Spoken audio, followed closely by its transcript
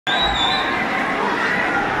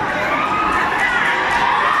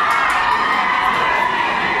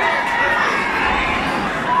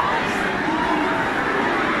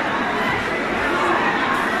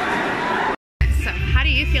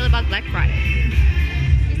Black Friday?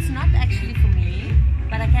 It's not actually for me,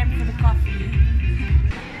 but I came for the coffee.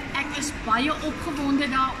 Ek is baie opgewonde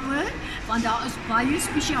daaroor, want daar is baie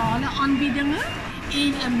spesiale aanbiedinge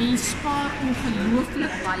en 'n mens spaar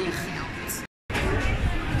ongelooflik baie geld.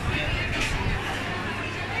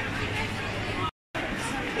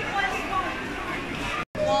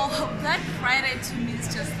 Well, Black Friday to me is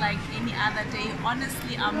just like any other day.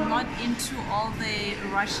 Honestly, I'm not into all the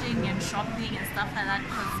rushing and shopping and stuff like that,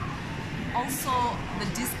 because also the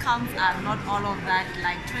discounts are not all of that,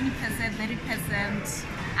 like 20%, 30%.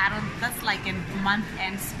 That's like a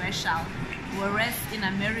month-end special. Whereas in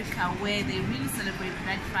America, where they really celebrate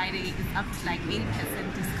Black Friday, it's up to like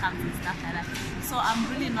 80% discounts and stuff like that. So I'm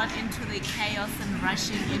really not into the chaos and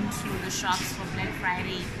rushing into the shops for Black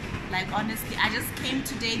Friday. Like honestly, I just came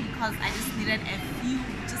today because I just needed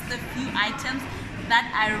just a few items that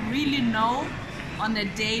I really know the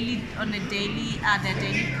daily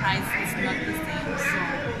price is not the same. So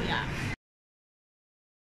yeah.